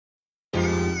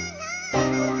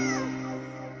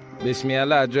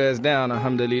Bismillah, dress down,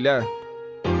 alhamdulillah.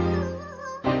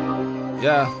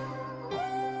 Yeah.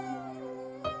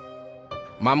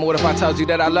 Mama, what if I told you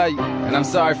that I love you? And I'm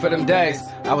sorry for them days.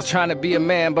 I was trying to be a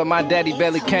man, but my daddy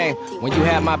barely came. When you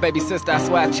had my baby sister, I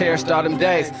swear I cherished all them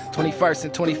days. 21st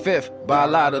and 25th, by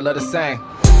Allah, the love the same.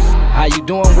 How you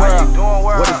doing, world?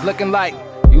 What it's looking like?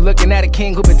 You looking at a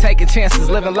king who been taking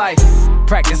chances, living life.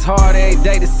 Practice hard every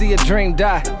day to see a dream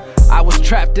die. I was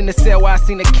trapped in the cell where I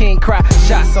seen the king cry.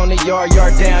 Shots on the yard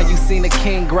down, you seen the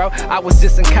king grow. I was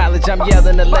just in college, I'm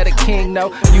yelling to let a king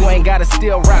know. You ain't gotta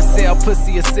steal rock, sell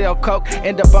pussy or sell coke.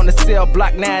 End up on the cell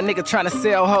block now, nigga trying to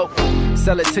sell hope.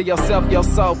 Sell it to yourself, your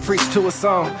soul, preach to a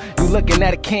song. You looking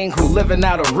at a king who living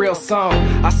out a real song.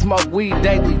 I smoke weed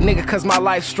daily, nigga, cause my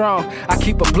life strong. I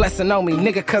keep a blessing on me,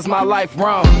 nigga, cause my life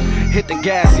wrong. Hit the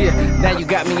gas, yeah, now you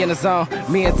got me in the zone.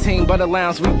 Me and Team Butter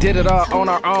Lounge, we did it all on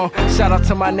our own. Shout out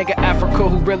to my nigga Africa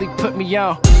who really put me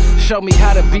on. Show me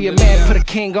how to be a man, put a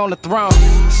king on the throne.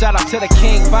 Shout out to the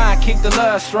king, fine, keep the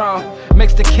love strong.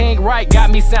 Mix the king right, got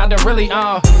me sounding really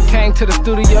on. Came to the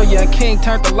studio, yeah, king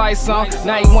turned the lights on.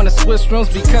 Now you wanna switch rooms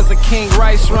because the king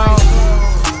right strong.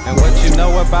 And what you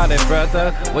know about it,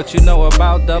 brother? What you know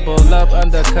about double up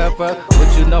undercover?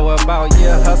 What you know about,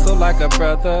 yeah, hustle like a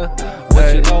brother?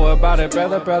 What you know about it,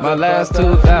 brother, My last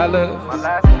 $2,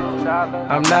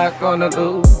 I'm not gonna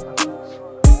lose.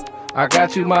 I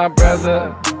got you, my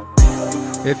brother,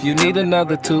 if you need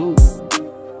another two.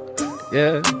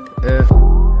 Yeah, yeah.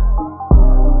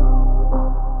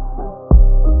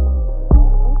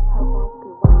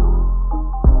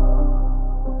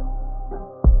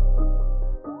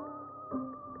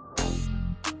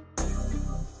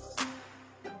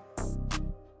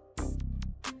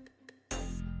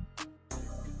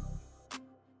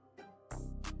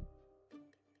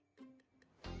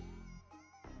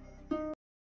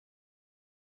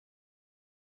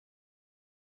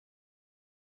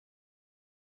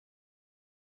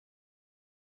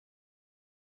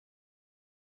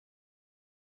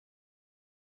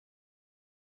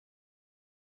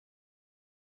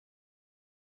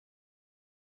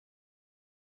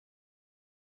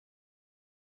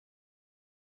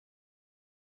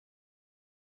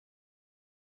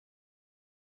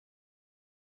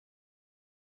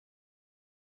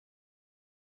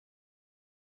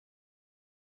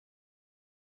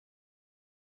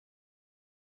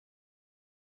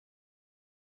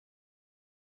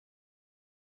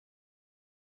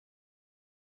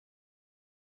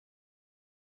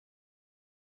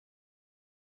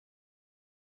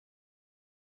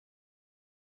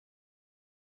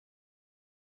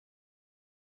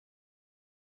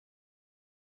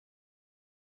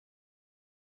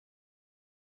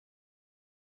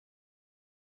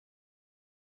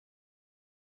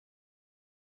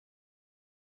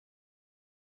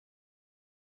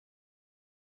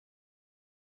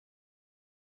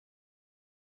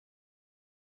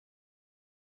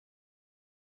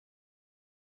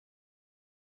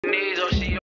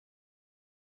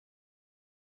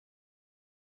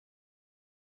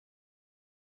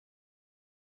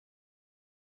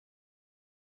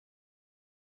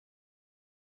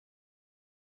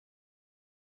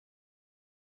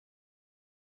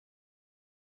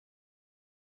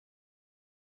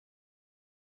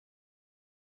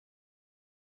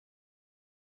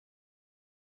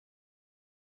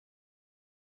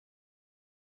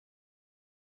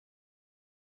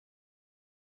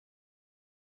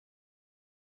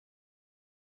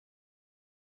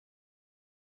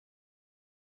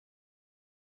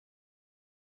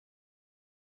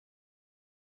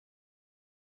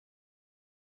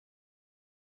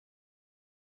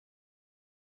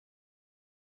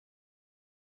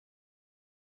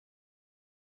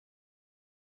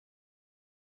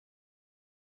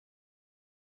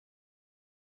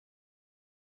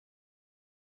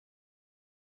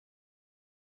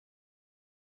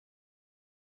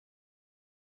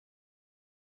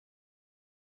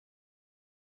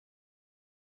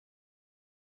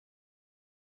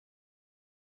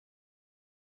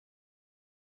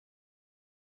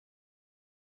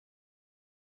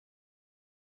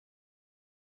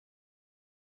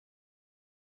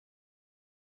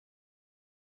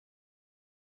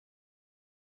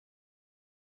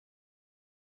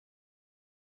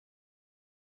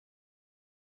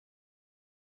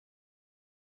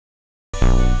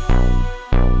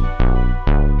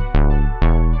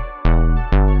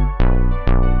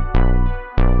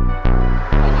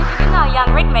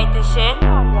 Made this shit.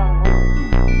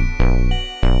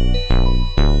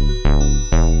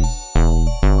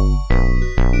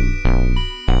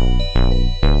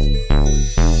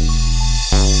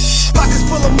 Pockets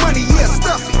full of money, yeah,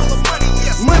 stuff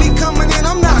it. Money coming in,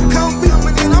 I'm not comfy.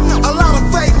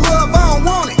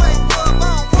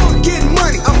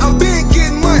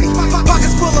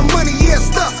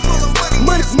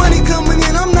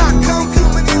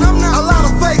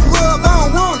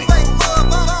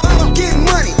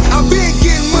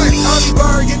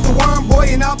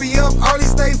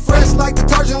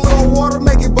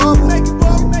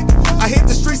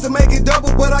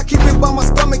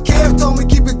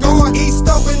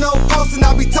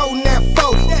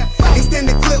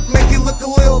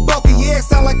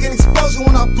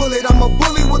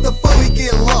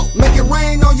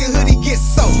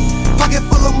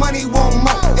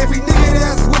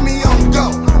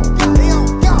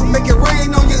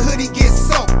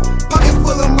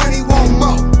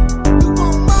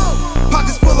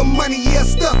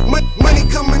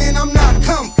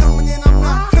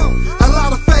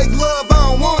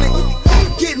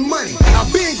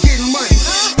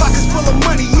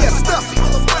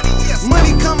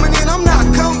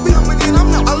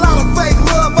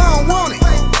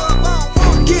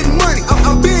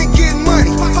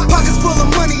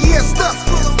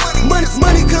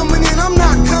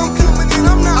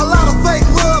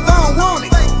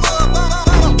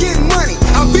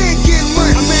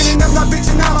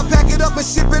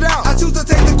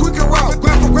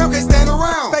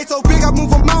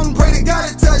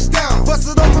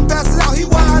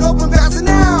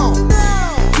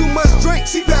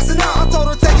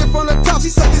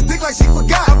 like she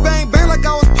forgot. I bang bang like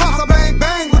I was pops. I bang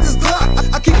bang with this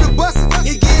Glock. I keep it bustin'.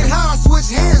 It get high,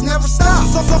 switch hands, never stop.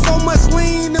 So much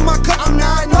lean in my cup, I'm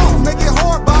nodding off. Make it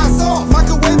hard, buy us off.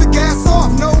 Microwave the gas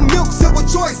off. No milk, simple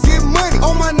choice, get money.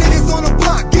 All my niggas on the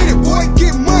block, get it, boy,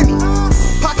 get money.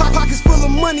 Pockets full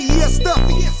of money, yeah,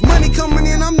 stuffy. Money coming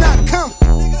in, I'm not comfy.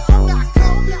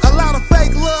 A lot of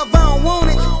fake love, I don't want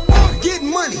it. Get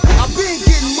money, I been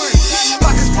getting money.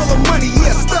 Pockets full of money,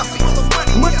 yeah, stuffy.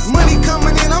 Money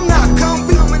coming in, I'm not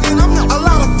comfy. A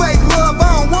lot of fake love, I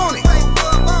don't want it.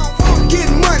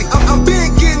 Getting money, I'm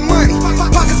been getting money.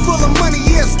 Pockets full of money,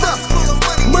 yeah, stuffy.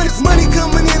 Money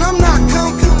coming in, I'm not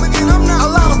comfy. A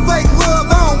lot of fake love,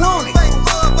 I don't want it.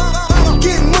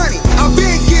 Getting money, I've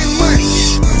been getting money.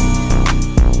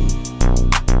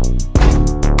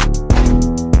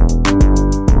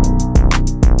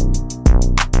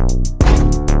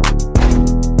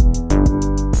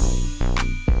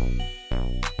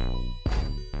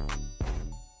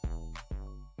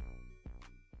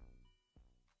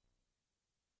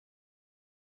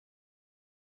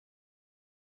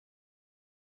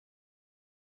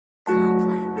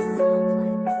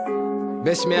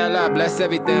 Bismillah, bless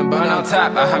everything, burn on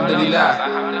top, alhamdulillah.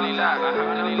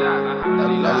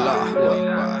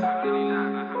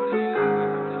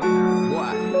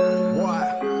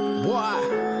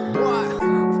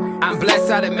 I'm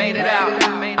blessed I done made it out.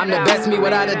 I'm the best me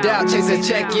without a doubt. Chase a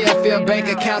check, yeah, fill bank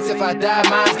accounts. If I die,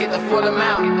 mines get the full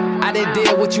amount. I done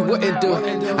did what you wouldn't do.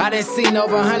 I done seen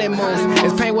over 100 moons.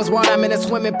 If pain was water, I'm in a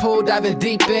swimming pool, diving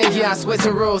deep in, yeah, I'm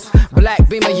switching rules. Black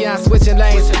beamer, yeah, I'm switching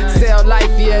lanes. Sell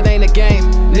life, yeah, it ain't a game.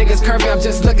 Niggas curvy, I'm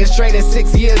just looking straight. In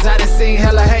 6 years, I done seen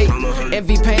hella hate.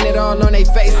 Envy painted all on they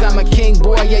face. I'm a king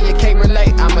boy, yeah, you can't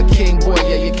relate. I'm a king boy,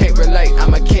 yeah, you can't relate.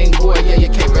 I'm a king boy, yeah, you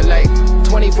can't relate.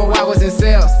 24 hours in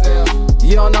sales.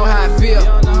 You don't know how I feel.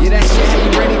 Yeah, that shit how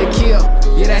you ready to kill.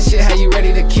 Yeah, that shit how you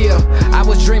ready to kill. I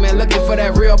was dreaming, looking for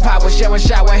that real power. Sharing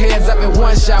shot with heads up in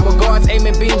one shot. With guards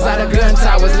aiming beams out of gun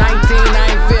towers. 19, I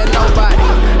ain't fear nobody.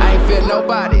 I ain't fear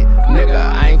nobody. Nigga,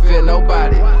 I ain't fear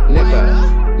nobody.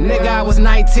 Nigga, I was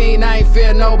 19, I ain't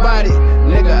fear nobody.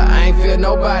 Nigga, I ain't fear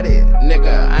nobody.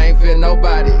 Nigga, I ain't fear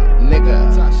nobody.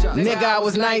 Nigga, I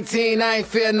was 19, I ain't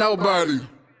fear nobody.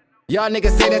 Y'all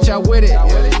niggas say that y'all with it.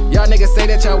 Y'all niggas say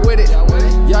that y'all with it.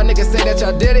 Y'all niggas say that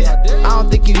y'all did it. I don't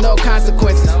think you know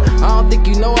consequences. I don't think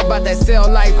you know about that cell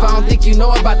life. I don't think you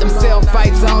know about them cell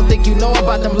fights. I don't think you know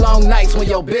about them long nights. When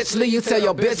your bitch leave, you tell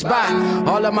your bitch bye.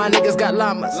 All of my niggas got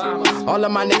llamas. All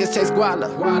of my niggas chase guala.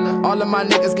 All of my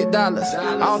niggas get dollars.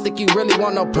 I don't think you really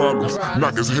want no problems.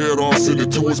 Knock his head off, send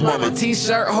it to his mama.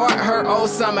 T-shirt, heart hurt, old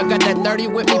summer. Got that 30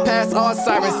 with me past all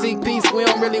sirens. Seek peace, we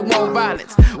don't really want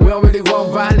violence. We don't really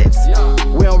want violence.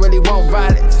 We don't really want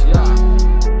violence.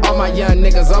 All my young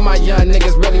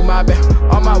niggas really mobbing.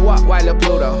 All my white little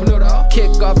Pluto.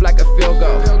 Kick off like a field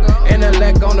goal.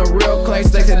 Intellect on the real clay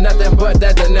stakes and nothing but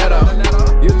that dinero.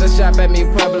 Used to shop at me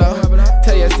Pueblo.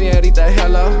 Tell your señorita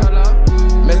hello.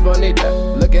 Miss Bonita,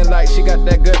 looking like she got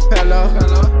that good pelo.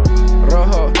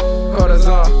 Rojo,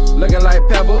 corazon, looking like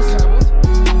pebbles.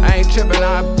 I ain't tripping,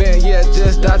 I've been, yeah,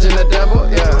 just dodging the devil.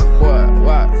 Yeah, what?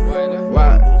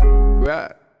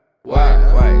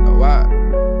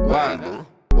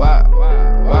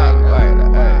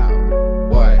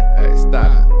 Hey,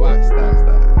 stop.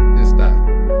 Just stop.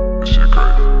 This shit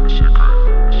crazy.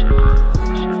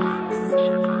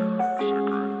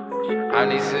 I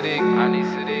need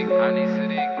SADIQ.